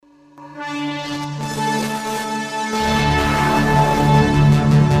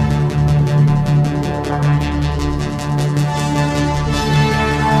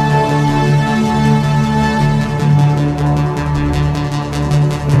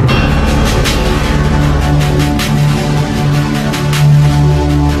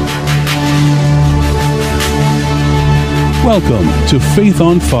Welcome to Faith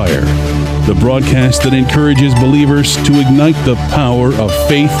on Fire, the broadcast that encourages believers to ignite the power of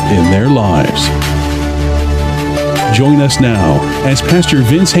faith in their lives. Join us now as Pastor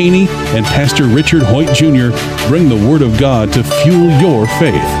Vince Haynie and Pastor Richard Hoyt Jr. bring the Word of God to fuel your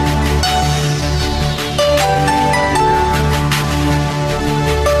faith.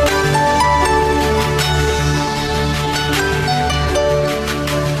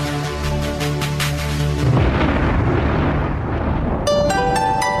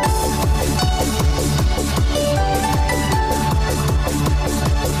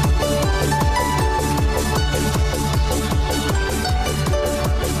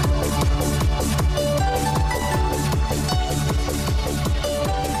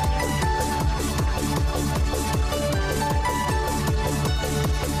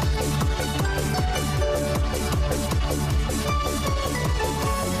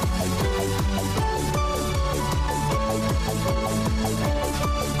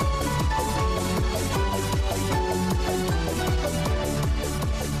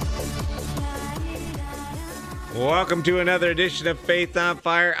 Welcome to another edition of Faith on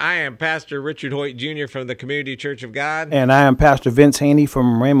Fire. I am Pastor Richard Hoyt Jr. from the Community Church of God. And I am Pastor Vince Haynie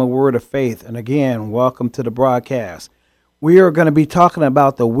from Rhema Word of Faith. And again, welcome to the broadcast. We are going to be talking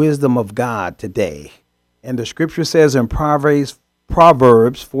about the wisdom of God today. And the scripture says in Proverbs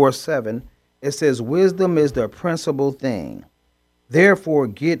 4:7, it says, wisdom is the principal thing. Therefore,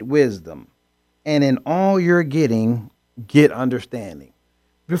 get wisdom. And in all you're getting, get understanding.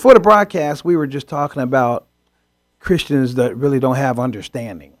 Before the broadcast, we were just talking about Christians that really don't have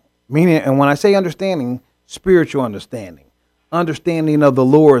understanding. Meaning, and when I say understanding, spiritual understanding of the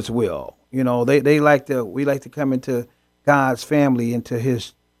Lord's will. You know, we like to come into God's family, into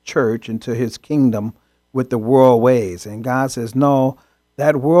his church, into his kingdom with the world ways. And God says, no,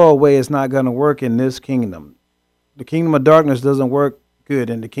 that world way is not going to work in this kingdom. The kingdom of darkness doesn't work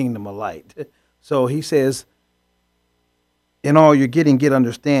good in the kingdom of light. So he says, in all you're getting, get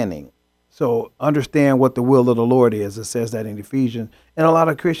understanding. So understand what the will of the Lord is. It says that in Ephesians. And a lot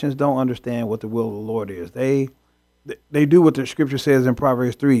of Christians don't understand what the will of the Lord is. They do what the scripture says in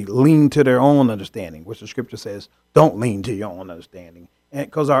Proverbs 3, lean to their own understanding, which the scripture says, don't lean to your own understanding. And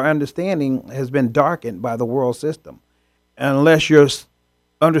because our understanding has been darkened by the world system. And unless your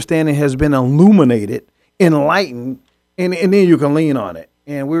understanding has been illuminated, enlightened, and then you can lean on it.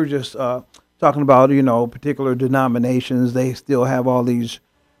 And we were just talking about, particular denominations. They still have all these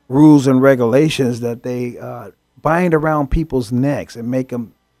rules and regulations that they bind around people's necks and make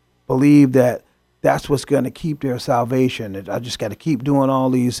them believe that that's what's going to keep their salvation. And I just got to keep doing all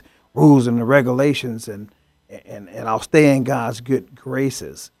these rules and the regulations and I'll stay in God's good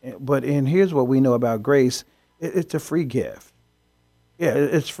graces. But here's what we know about grace. It's a free gift. Yeah,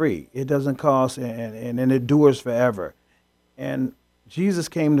 it's free. It doesn't cost and it endures forever. And Jesus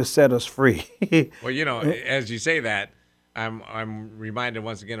came to set us free. Well, as you say that, I'm reminded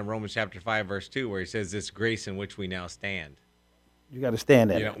once again of Romans chapter 5, verse 2, where he says, this grace in which we now stand. You got to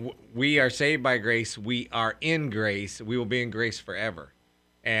stand in it. We are saved by grace. We are in grace. We will be in grace forever.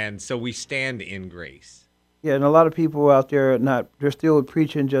 And so we stand in grace. Yeah, and a lot of people out there, they're still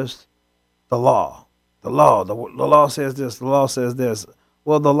preaching just the law. The law says this, the law says this.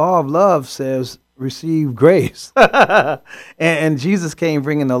 Well, the law of love says receive grace. and Jesus came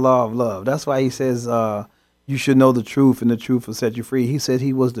bringing the law of love. That's why he says, you should know the truth, and the truth will set you free. He said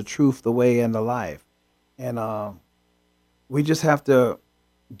he was the truth, the way, and the life. And we just have to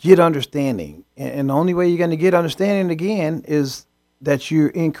get understanding. And the only way you're going to get understanding again is that you're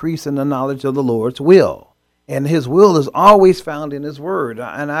increasing the knowledge of the Lord's will. And his will is always found in his word.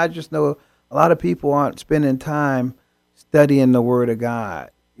 And I just know a lot of people aren't spending time studying the word of God,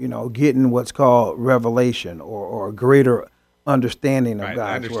 getting what's called revelation or greater understanding of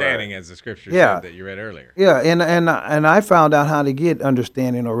God's understanding word. As the scripture said that you read earlier. Yeah, and I found out how to get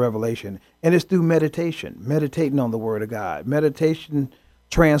understanding or revelation, and it's through meditation, meditating on the word of God. Meditation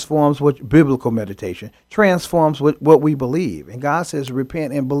transforms biblical meditation transforms what we believe. And God says,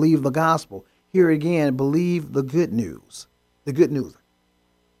 repent and believe the gospel. Here again, believe the good news. The good news.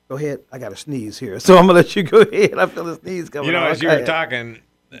 Go ahead. I got a sneeze here, so I'm going to let you go ahead. I feel the sneeze coming on. As you were talking,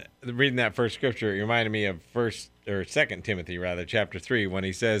 reading that first scripture, it reminded me of 2 Timothy, chapter 3, when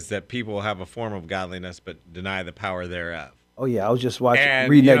he says that people have a form of godliness but deny the power thereof. Oh, yeah. I was just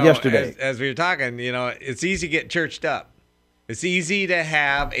reading that yesterday. As we were talking, it's easy to get churched up. It's easy to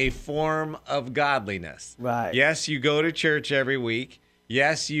have a form of godliness. Right. Yes, you go to church every week.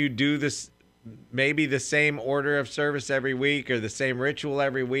 Yes, you do this, maybe the same order of service every week or the same ritual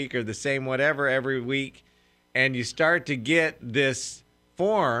every week or the same whatever every week. And you start to get this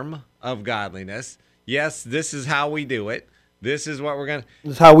form of godliness. Yes, this is how we do it. This is what we're going to.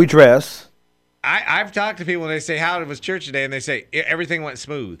 This is how we dress. I've talked to people and they say, how was church today? And they say, everything went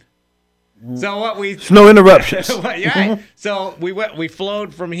smooth. So what we No interruptions. Yeah. So we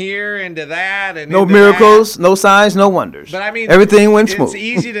flowed from here into that, and no into miracles, that. no signs, no wonders. But I mean, everything went smooth. It's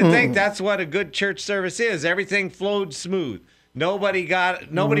easy to think that's what a good church service is. Everything flowed smooth. Nobody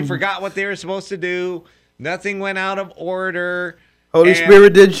forgot what they were supposed to do. Nothing went out of order. Holy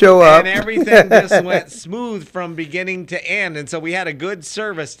Spirit did show up. And everything just went smooth from beginning to end. And so we had a good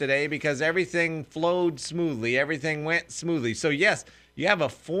service today because everything flowed smoothly. Everything went smoothly. So yes, you have a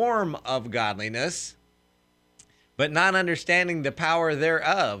form of godliness, but not understanding the power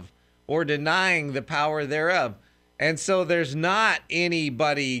thereof or denying the power thereof. And so there's not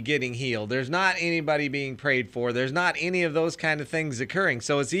anybody getting healed. There's not anybody being prayed for. There's not any of those kind of things occurring.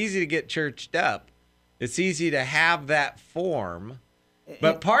 So it's easy to get churched up. It's easy to have that form.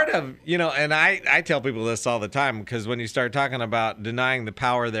 But part of, and I tell people this all the time, because when you start talking about denying the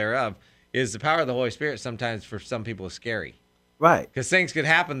power thereof, is the power of the Holy Spirit sometimes for some people is scary. Right. Because things could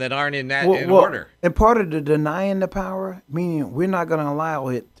happen that aren't in order. And part of the denying the power, meaning we're not going to allow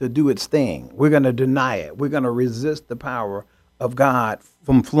it to do its thing. We're going to deny it. We're going to resist the power of God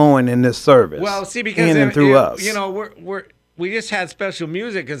from flowing in this service. Well, see, because in and through us. We just had special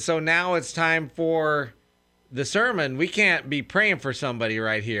music, and so now it's time for the sermon. We can't be praying for somebody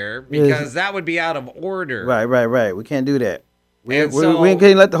right here because that would be out of order. Right. We can't do that. We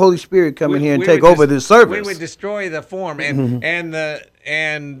can't let the Holy Spirit come in here and take over this service. We would destroy the form, and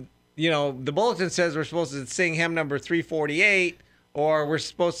the bulletin says we're supposed to sing hymn number 348, or we're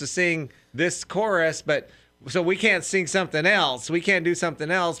supposed to sing this chorus, but so we can't sing something else. We can't do something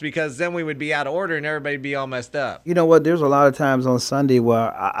else because then we would be out of order and everybody'd be all messed up. You know what? There's a lot of times on Sunday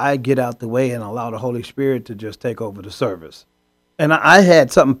where I get out the way and allow the Holy Spirit to just take over the service, and I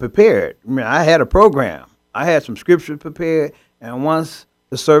had something prepared. I mean, I had a program. I had some scriptures prepared. And once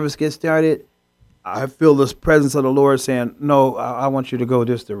the service gets started, I feel this presence of the Lord saying, no, I want you to go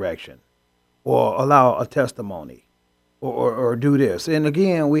this direction, or allow a testimony, or do this. And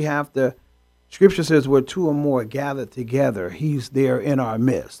again, we have to, Scripture says where two or more gathered together, he's there in our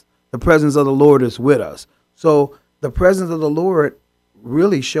midst. The presence of the Lord is with us. So the presence of the Lord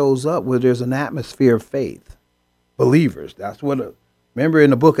really shows up where there's an atmosphere of faith. Believers, that's what, remember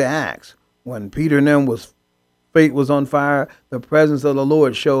in the book of Acts, when Peter and them faith was on fire, the presence of the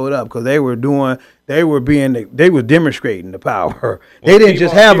Lord showed up because they were demonstrating the power. They didn't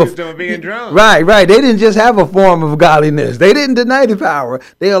just have right. They didn't just have a form of godliness. They didn't deny the power.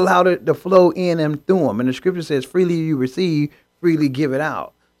 They allowed it to flow in and through them. And the scripture says, freely you receive, freely give it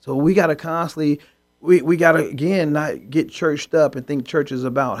out. So we got to constantly, we got to, again, not get churched up and think church is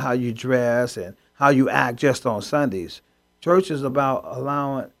about how you dress and how you act just on Sundays. Church is about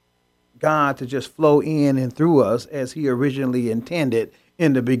allowing God to just flow in and through us as he originally intended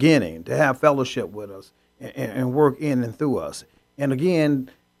in the beginning, to have fellowship with us and work in and through us. And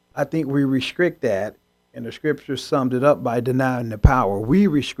again, I think we restrict that, and the scripture summed it up by denying the power. We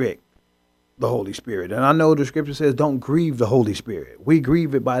restrict the Holy Spirit. And I know the scripture says don't grieve the Holy Spirit. We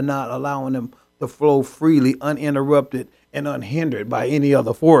grieve it by not allowing him to flow freely, uninterrupted and unhindered by any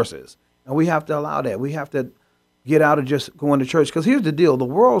other forces. And we have to allow that. We have to get out of just going to church. Because here's the deal. The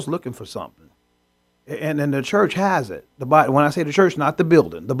world's looking for something. And the church has it. The body, when I say the church, not the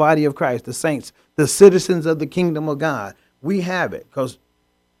building, the body of Christ, the saints, the citizens of the kingdom of God, we have it. Because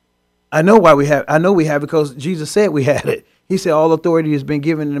I know we have it because Jesus said we had it. He said, all authority has been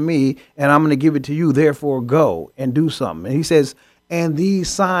given to me, and I'm going to give it to you. Therefore, go and do something. And he says, and these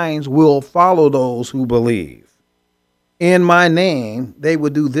signs will follow those who believe. In my name, they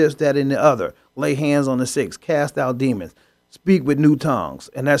will do this, that, and the other. Lay hands on the sick, cast out demons, speak with new tongues.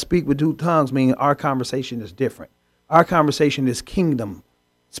 And that speak with new tongues means our conversation is different. Our conversation is kingdom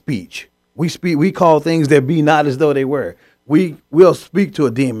speech. We call things that be not as though they were. We'll speak to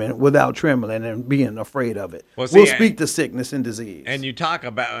a demon without trembling and being afraid of it. We'll speak to sickness and disease. And you talk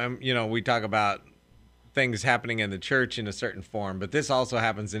about, we talk about things happening in the church in a certain form, but this also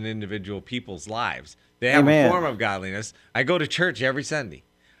happens in individual people's lives. They have a form of godliness. I go to church every Sunday.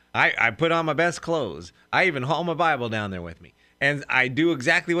 I put on my best clothes. I even haul my Bible down there with me. And I do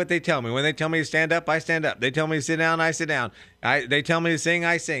exactly what they tell me. When they tell me to stand up, I stand up. They tell me to sit down, I sit down. They tell me to sing,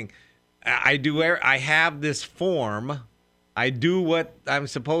 I sing. I have this form. I do what I'm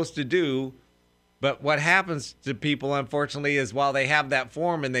supposed to do. But what happens to people, unfortunately, is while they have that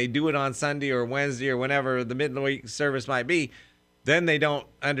form and they do it on Sunday or Wednesday or whenever the midweek service might be, then they don't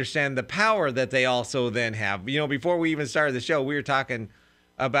understand the power that they also then have. Before we even started the show, we were talking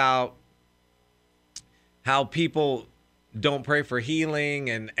about how people don't pray for healing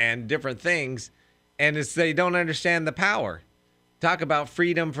and different things, and they don't understand the power. talk about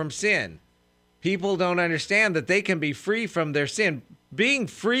freedom from sin. People don't understand that they can be free from their sin. Being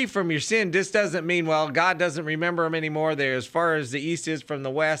free from your sin just doesn't mean, well, God doesn't remember them anymore. They're as far as the east is from the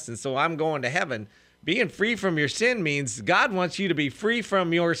west, and so I'm going to heaven. Being free from your sin means God wants you to be free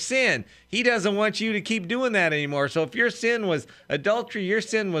from your sin. He doesn't want you to keep doing that anymore. So if your sin was adultery, your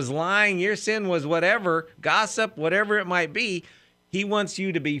sin was lying, your sin was whatever, gossip, whatever it might be, he wants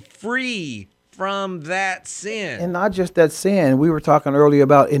you to be free from that sin. And not just that sin. We were talking earlier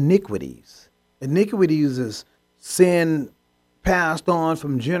about iniquities. Iniquities is sin passed on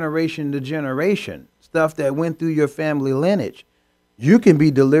from generation to generation, stuff that went through your family lineage. You can be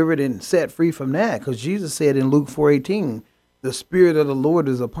delivered and set free from that, because Jesus said in Luke 4:18, the Spirit of the Lord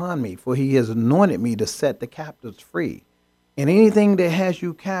is upon me, for he has anointed me to set the captives free. And anything that has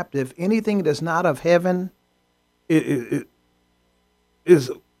you captive, anything that's not of heaven, it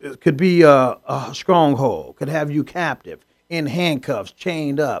could be a stronghold, could have you captive, in handcuffs,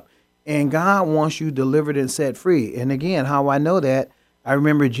 chained up. And God wants you delivered and set free. And again, how I know that, I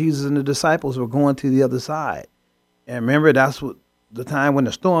remember Jesus and the disciples were going to the other side. And remember, that's what the time when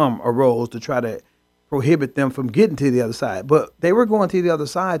the storm arose to try to prohibit them from getting to the other side. But they were going to the other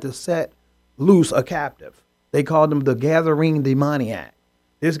side to set loose a captive. They called him the gathering demoniac.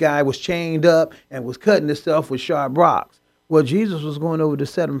 This guy was chained up and was cutting himself with sharp rocks. Well, Jesus was going over to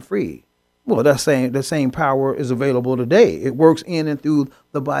set him free. Well, that same power is available today. It works in and through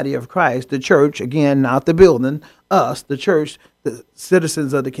the body of Christ, the church, again, not the building, us, the church, the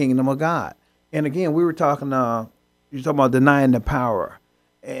citizens of the kingdom of God. And again, we were talking, you were talking about denying the power.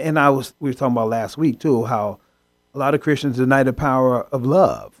 And we were talking about last week, too, how a lot of Christians deny the power of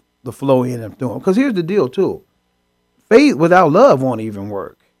love, the flow in and through them. Because here's the deal, too. Faith without love won't even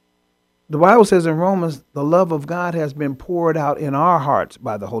work. The Bible says in Romans, the love of God has been poured out in our hearts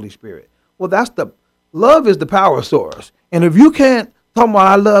by the Holy Spirit. Well, love is the power source. And if you can't talk about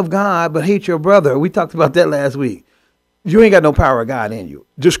I love God but hate your brother, we talked about that last week, you ain't got no power of God in you.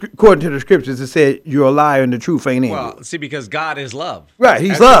 Just according to the scriptures, it said you're a liar and the truth ain't in you. Well, see, because God is love. Right,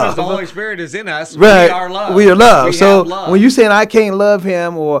 he's as love. As the Holy Spirit is in us, right. We are love. We are love. We so love. when you saying I can't love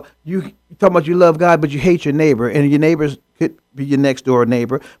him, or you talking about you love God but you hate your neighbor, and your neighbors could be your next door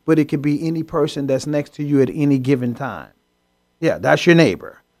neighbor, but it could be any person that's next to you at any given time. Yeah, that's your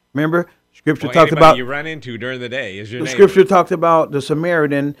neighbor. Remember? Scripture talked about you run into during the day is your neighbor. Scripture talked about the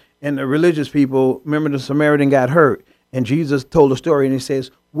Samaritan and the religious people. Remember, the Samaritan got hurt, and Jesus told a story, and he says,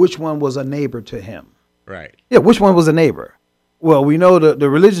 which one was a neighbor to him? Right. Yeah, which one was a neighbor? Well, we know the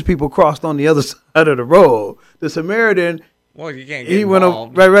religious people crossed on the other side of the road. The Samaritan, well, you can't get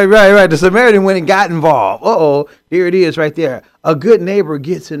involved. Right. The Samaritan went and got involved. Here it is right there. A good neighbor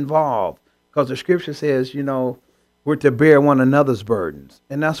gets involved, because the Scripture says, we're to bear one another's burdens.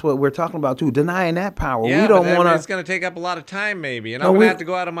 And that's what we're talking about, too, denying that power. Yeah, we don't want to. It's going to take up a lot of time, maybe. And I'm going to have to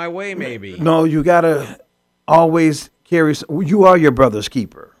go out of my way, maybe. No, you got to always carry. You are your brother's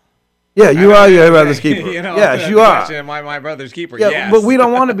keeper. Yeah, you are your brother's keeper. Yes, you are. Am I my brother's keeper? Yeah, yes. But we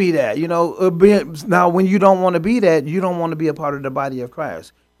don't want to be that. Now, when you don't want to be that, you don't want to be a part of the body of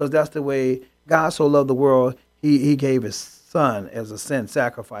Christ. Because that's the way God so loved the world, he gave his son as a sin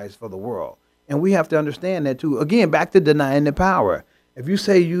sacrifice for the world. And we have to understand that, too. Again, back to denying the power. If you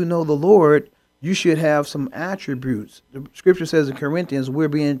say you know the Lord, you should have some attributes. The Scripture says in Corinthians, we're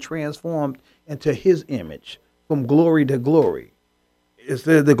being transformed into his image from glory to glory. It's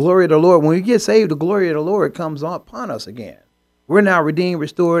the glory of the Lord. When we get saved, the glory of the Lord comes upon us again. We're now redeemed,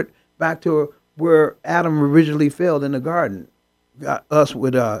 restored back to where Adam originally failed in the garden, us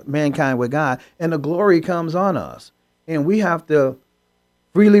with mankind with God, and the glory comes on us. And we have to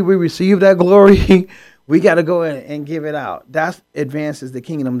freely we receive that glory. We got to go and give it out. That advances the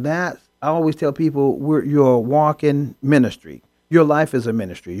kingdom. I always tell people, you're a walking ministry. Your life is a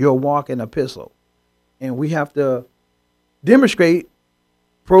ministry. You're a walking epistle. And we have to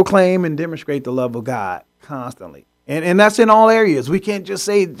proclaim and demonstrate the love of God constantly. And that's in all areas. We can't just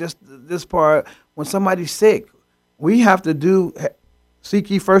say just this part. When somebody's sick, we have to seek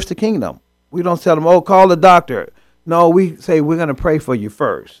ye first the kingdom. We don't tell them, call the doctor. No, we say we're going to pray for you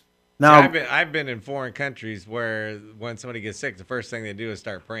first. Now, I've been in foreign countries where when somebody gets sick, the first thing they do is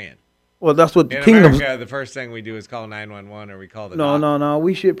start praying. Well, that's what in America, the first thing we do is call 911 or we call the doctor. No.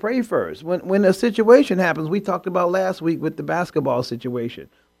 We should pray first. When a situation happens, we talked about last week with the basketball situation.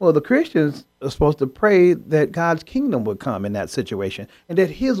 Well, the Christians are supposed to pray that God's kingdom would come in that situation and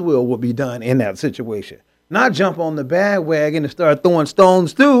that his will will be done in that situation. Not jump on the bandwagon and start throwing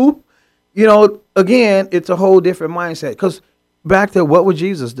stones too. Again, it's a whole different mindset. Because back to what would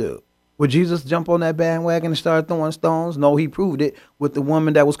Jesus do? Would Jesus jump on that bandwagon and start throwing stones? No, he proved it with the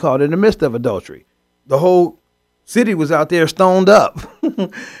woman that was caught in the midst of adultery. The whole city was out there stoned up.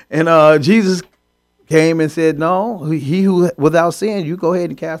 And Jesus came and said, no, he who without sin, you go ahead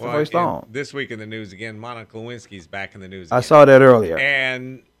and cast the first stone. This week in the news again, Monica Lewinsky's back in the news again. I saw that earlier.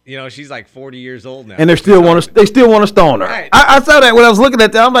 And she's like 40 years old now. And they still want to stone her. Right. I saw that when I was looking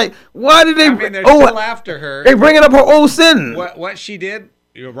at that. I'm like, why did they? They're still after her. They bringing up her old sin. What she did?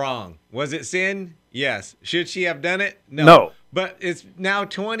 You're wrong. Was it sin? Yes. Should she have done it? No. But it's now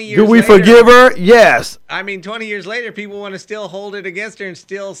 20 years later. Do we forgive her? Yes. 20 years later, people want to still hold it against her and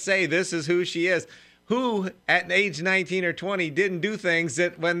still say this is who she is. Who, at age 19 or 20, didn't do things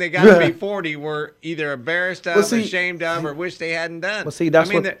that when they got to be 40 were either embarrassed of, ashamed of, or wish they hadn't done? Well, see,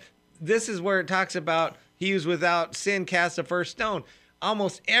 that's this is where it talks about he who's without sin cast the first stone.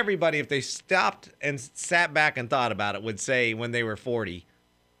 Almost everybody, if they stopped and sat back and thought about it, would say when they were 40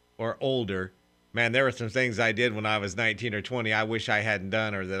 or older, man, there were some things I did when I was 19 or 20 I wish I hadn't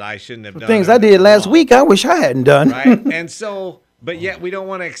done or that I shouldn't have done. Things I did last week I wish I hadn't done. Right? And so, but yet we don't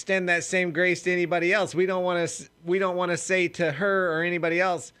want to extend that same grace to anybody else. We don't want to say to her or anybody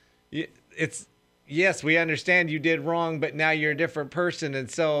else, it's, yes, we understand you did wrong, but now you're a different person,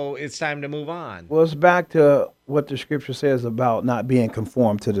 and so it's time to move on. Well, it's back to what the scripture says about not being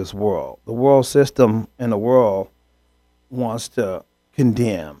conformed to this world. The world system and the world wants to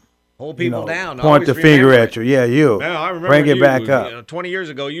condemn. Hold people down. Point the finger at you. Yeah, you. Man, I remember bring it back up. 20 years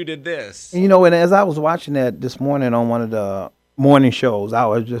ago, you did this. And, and as I was watching that this morning on one of the morning shows, I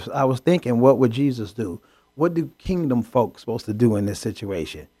was thinking, what would Jesus do? What do kingdom folks supposed to do in this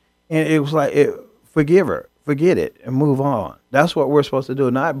situation? And it was like, forgive her, forget it, and move on. That's what we're supposed to do,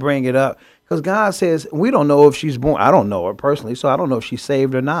 not bring it up. Because God says, we don't know if she's born. I don't know her personally, so I don't know if she's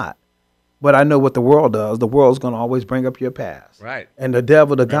saved or not. But I know what the world does. The world's going to always bring up your past. Right. And the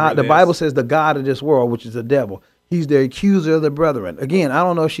devil, the Bible says the God of this world, which is the devil, he's the accuser of the brethren. Again, I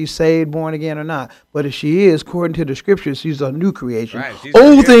don't know if she's saved, born again or not. But if she is, according to the scriptures, she's a new creation. Right.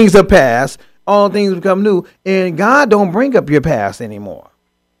 Old things are past. All things become new. And God don't bring up your past anymore.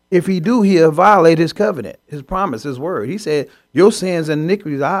 If he do, he'll violate his covenant, his promise, his word. He said, your sins and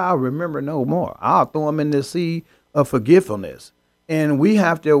iniquities, I'll remember no more. I'll throw them in the sea of forgetfulness. And we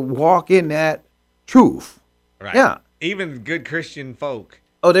have to walk in that truth. Right. Yeah. Even good Christian folk.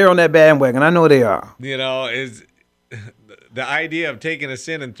 Oh, they're on that bandwagon. I know they are. Is the idea of taking a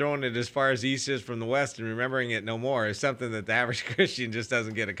sin and throwing it as far as the east is from the west and remembering it no more is something that the average Christian just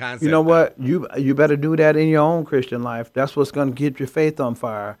doesn't get a concept. You know what? You better do that in your own Christian life. That's what's going to get your faith on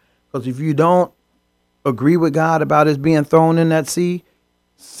fire. Because if you don't agree with God about it being thrown in that sea,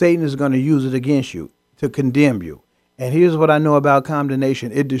 Satan is going to use it against you to condemn you. And here's what I know about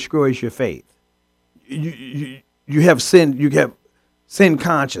condemnation. It destroys your faith. You have sin. You have sin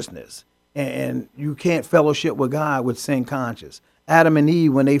consciousness. And you can't fellowship with God with sin conscious. Adam and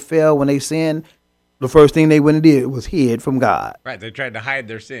Eve, when they fell, when they sinned, the first thing they went and did was hid from God. Right. They tried to hide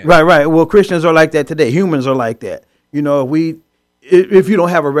their sin. Right. Well, Christians are like that today. Humans are like that. If you don't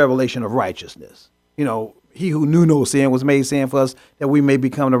have a revelation of righteousness, he who knew no sin was made sin for us that we may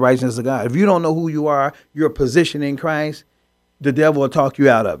become the righteousness of God. If you don't know who you are, your position in Christ, the devil will talk you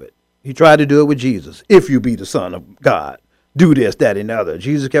out of it. He tried to do it with Jesus. If you be the Son of God, do this, that, and the other.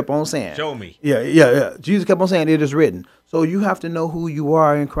 Jesus kept on saying. Show me. Yeah. Jesus kept on saying, it is written. So you have to know who you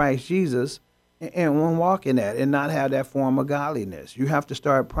are in Christ Jesus and walk in that and not have that form of godliness. You have to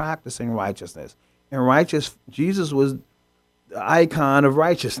start practicing righteousness. And Jesus was the icon of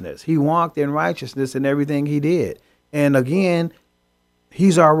righteousness. He walked in righteousness in everything he did. And again,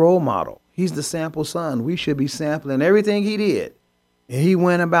 he's our role model. He's the sample son. We should be sampling everything he did. And he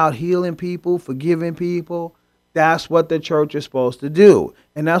went about healing people, forgiving people. That's what the church is supposed to do.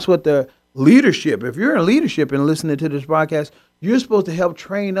 And that's what the leadership, if you're in leadership and listening to this broadcast, you're supposed to help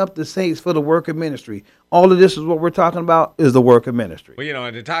train up the saints for the work of ministry. All of this is what we're talking about is the work of ministry. Well,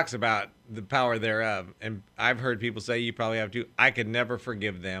 and it talks about the power thereof. And I've heard people say, you probably have too, I could never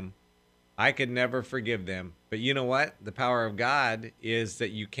forgive them. I could never forgive them. But you know what? The power of God is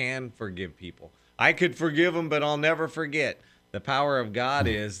that you can forgive people. I could forgive them, but I'll never forget. The power of God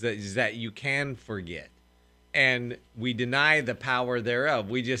is that you can forget. And we deny the power thereof.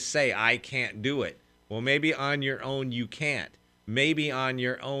 We just say, I can't do it. Well, maybe on your own you can't. Maybe on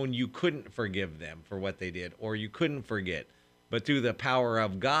your own you couldn't forgive them for what they did, or you couldn't forget. But through the power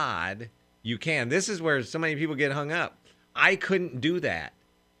of God, you can. This is where so many people get hung up. I couldn't do that.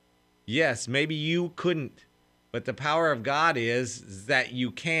 Yes, maybe you couldn't. But the power of God is that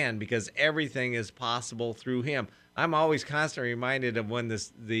you can, because everything is possible through him. I'm always constantly reminded of when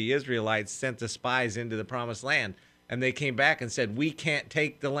the Israelites sent the spies into the promised land, and they came back and said, we can't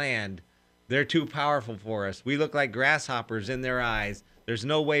take the land. They're too powerful for us. We look like grasshoppers in their eyes. There's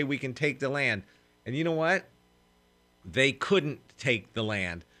no way we can take the land. And you know what? they couldn't take the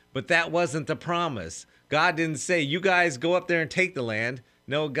land. But that wasn't the promise. God didn't say, you guys go up there and take the land.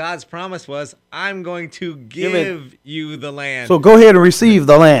 No, God's promise was, I'm going to give you the land. So go ahead and receive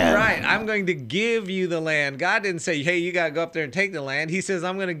the land. Right. I'm going to give you the land. God didn't say, hey, you got to go up there and take the land. He says,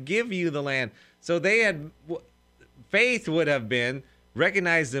 I'm going to give you the land. So faith would have been,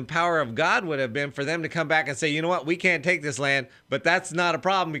 recognize the power of God would have been for them to come back and say, you know what, we can't take this land, but that's not a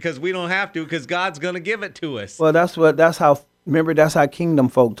problem because we don't have to because God's going to give it to us. Well, that's how kingdom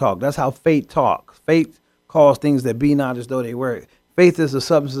folk talk. That's how faith talks. Faith calls things that be not as though they were. Faith is the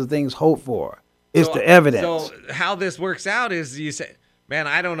substance of things hoped for. It's the evidence. So how this works out is you say, man,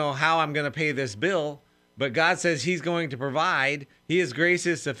 I don't know how I'm going to pay this bill, but God says he's going to provide. His grace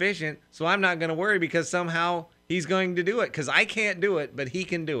is sufficient, so I'm not going to worry because somehow he's going to do it because I can't do it, but he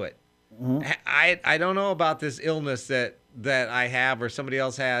can do it. Mm-hmm. I don't know about this illness that I have or somebody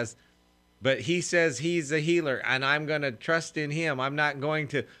else has, but he says he's a healer, and I'm going to trust in him.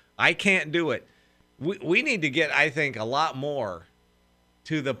 I can't do it. We need to get, I think, a lot more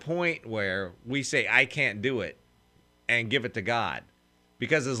to the point where we say, I can't do it, and give it to God.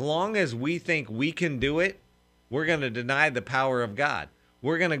 Because as long as we think we can do it, we're going to deny the power of God.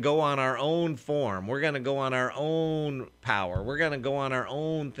 We're going to go on our own form. We're going to go on our own power. We're going to go on our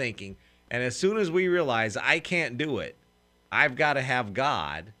own thinking. And as soon as we realize I can't do it, I've got to have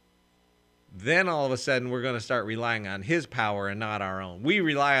God, then all of a sudden we're going to start relying on his power and not our own. We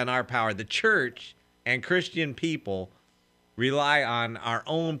rely on our power. The church and Christian people rely on our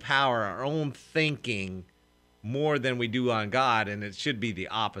own power, our own thinking, more than we do on God, and it should be the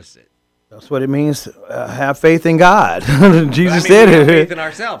opposite. That's what it means. Have faith in God. Jesus said it. Have faith in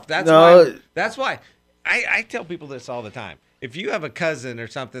ourselves. That's why I tell people this all the time. If you have a cousin or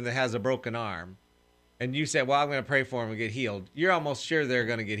something that has a broken arm, and you say, well, I'm going to pray for him and get healed, you're almost sure they're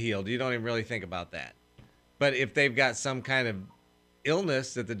going to get healed. You don't even really think about that. But if they've got some kind of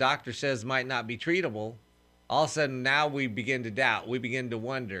illness that the doctor says might not be treatable, all of a sudden now we begin to doubt. We begin to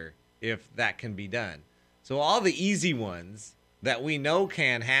wonder if that can be done. So all the easy ones that we know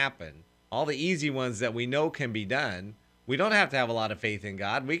can happen, all the easy ones that we know can be done, we don't have to have a lot of faith in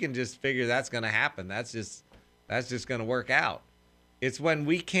God. We can just figure that's going to happen. That's just going to work out. It's when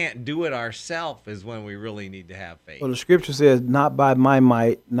we can't do it ourselves is when we really need to have faith. Well, the scripture says, not by my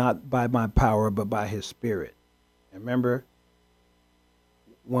might, not by my power, but by his spirit. And remember,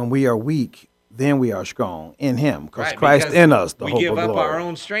 when we are weak, then we are strong in him, because Christ in us, the hope of glory. We give up our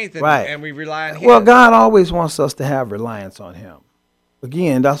own strength and we rely on him. Well, God always wants us to have reliance on him.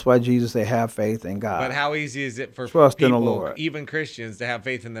 Again, that's why Jesus said, have faith in God. But how easy is it for trust people, in the Lord, even Christians, to have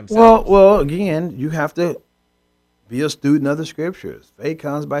faith in themselves? Well, again, you have to be a student of the scriptures. Faith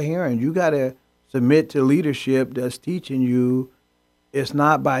comes by hearing. You got to submit to leadership that's teaching you it's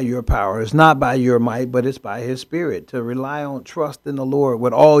not by your power, it's not by your might, but it's by his spirit. To rely on, trust in the Lord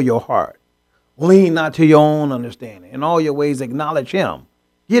with all your heart. Lean not to your own understanding. In all your ways, acknowledge him.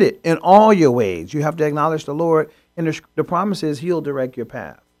 Get it? In all your ways. You have to acknowledge the Lord. And the promise is he'll direct your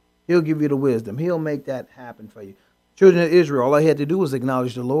path. He'll give you the wisdom. He'll make that happen for you. Children of Israel, all they had to do was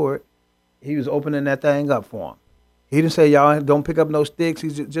acknowledge the Lord. He was opening that thing up for them. He didn't say, y'all don't pick up no sticks. He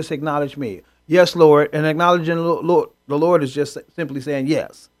just acknowledge me. Yes, Lord. And acknowledging the Lord is just simply saying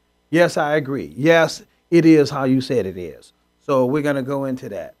yes. Yes, I agree. Yes, it is how you said it is. So we're going to go into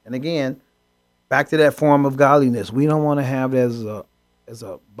that. And again, back to that form of godliness. We don't want to have it as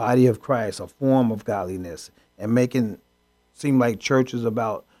a body of Christ, a form of godliness, and making seem like church is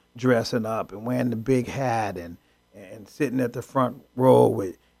about dressing up and wearing the big hat and sitting at the front row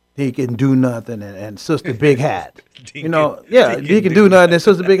with Deacon Do Nothing and Sister Big Hat. Deacon Do Nothing and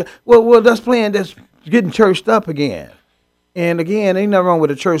Sister Big Hat. Well, that's getting churched up again. And again, ain't nothing wrong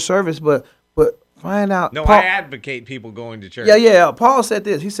with a church service, but find out. No, I advocate people going to church. Yeah. Paul said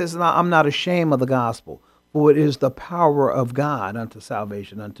this. He says, I'm not ashamed of the gospel, for it is the power of God unto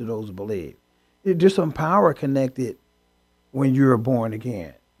salvation unto those who believe. There's some power connected when you're born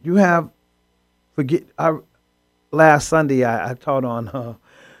again. You have, last Sunday I taught on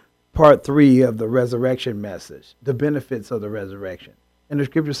part 3 of the resurrection message, the benefits of the resurrection. And the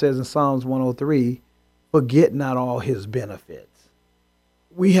scripture says in Psalms 103, forget not all his benefits.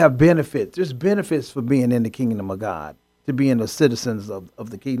 We have benefits. There's benefits for being in the kingdom of God, to being the citizens of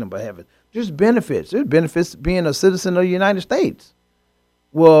the kingdom of heaven. There's benefits. There's benefits being a citizen of the United States.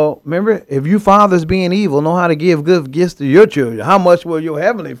 Well, remember, if you fathers being evil know how to give good gifts to your children, how much will your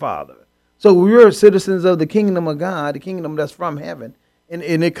heavenly Father? So we're citizens of the kingdom of God, the kingdom that's from heaven, and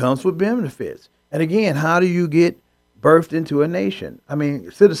it comes with benefits. And again, how do you get birthed into a nation?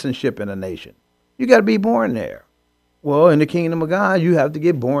 Citizenship in a nation. You got to be born there. Well, in the kingdom of God, you have to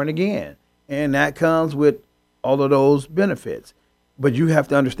get born again. And that comes with all of those benefits. But you have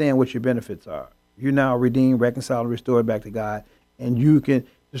to understand what your benefits are. You're now redeemed, reconciled, and restored back to God. And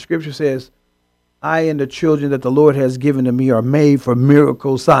the scripture says, I and the children that the Lord has given to me are made for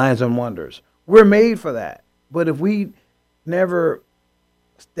miracles, signs, and wonders. We're made for that. But if we never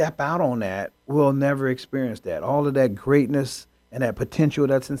step out on that, we'll never experience that. All of that greatness and that potential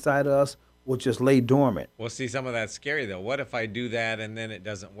that's inside of us will just lay dormant. Well, see, some of that's scary, though. What if I do that and then it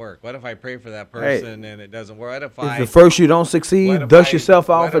doesn't work? What if I pray for that person and it doesn't work? What if the first you don't succeed, dust yourself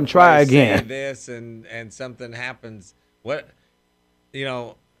off and try again? Say this and something happens. What,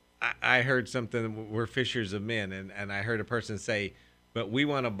 I heard something, we're fishers of men, and I heard a person say, but we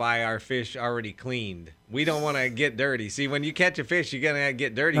want to buy our fish already cleaned. We don't want to get dirty. See, when you catch a fish, you're going to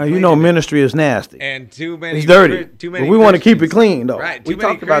get dirty. Now, ministry is nasty. And too many. It's dirty. But we want to keep it clean, though. Right. We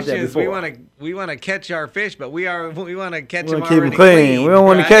talked about that before. We want to catch our fish, but we want to catch them keep them already clean. We don't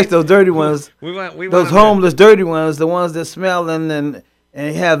want to catch those dirty ones. Those homeless dirty ones, the ones that smell and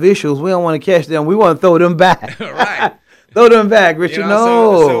have issues. We don't want to catch them. We want to throw them back. Right. Throw them back, Richard.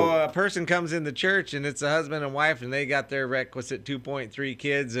 So a person comes in the church and it's a husband and wife and they got their requisite 2.3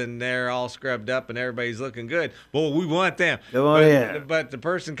 kids and they're all scrubbed up and everybody's looking good. Well, we want them. But the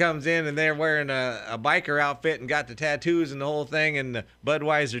person comes in and they're wearing a biker outfit and got the tattoos and the whole thing and the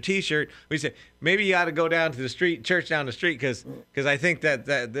Budweiser T-shirt. We say, maybe you ought to go down to the street, church down the street, because I think that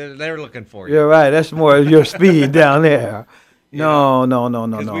they're looking for you. You're right. That's more your speed down there. No.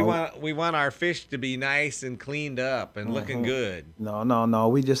 We want our fish to be nice and cleaned up and looking good. No.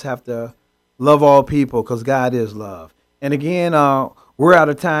 We just have to love all people because God is love. And again, we're out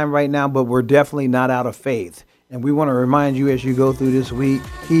of time right now, but we're definitely not out of faith. And we want to remind you as you go through this week,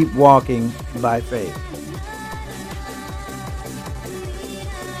 keep walking by faith.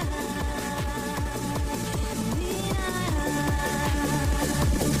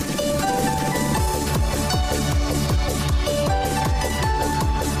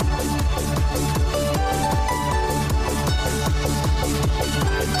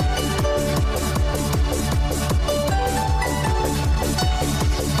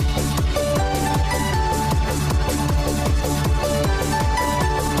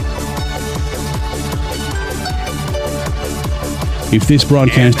 If this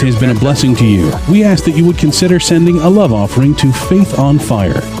broadcast has been a blessing to you, we ask that you would consider sending a love offering to Faith on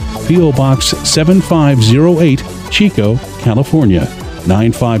Fire, P.O. Box 7508, Chico, California,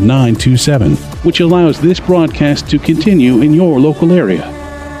 95927, which allows this broadcast to continue in your local area.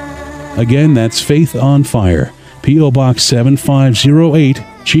 Again, that's Faith on Fire, P.O. Box 7508,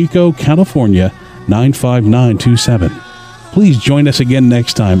 Chico, California, 95927. Please join us again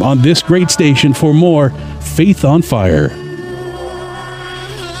next time on this great station for more Faith on Fire.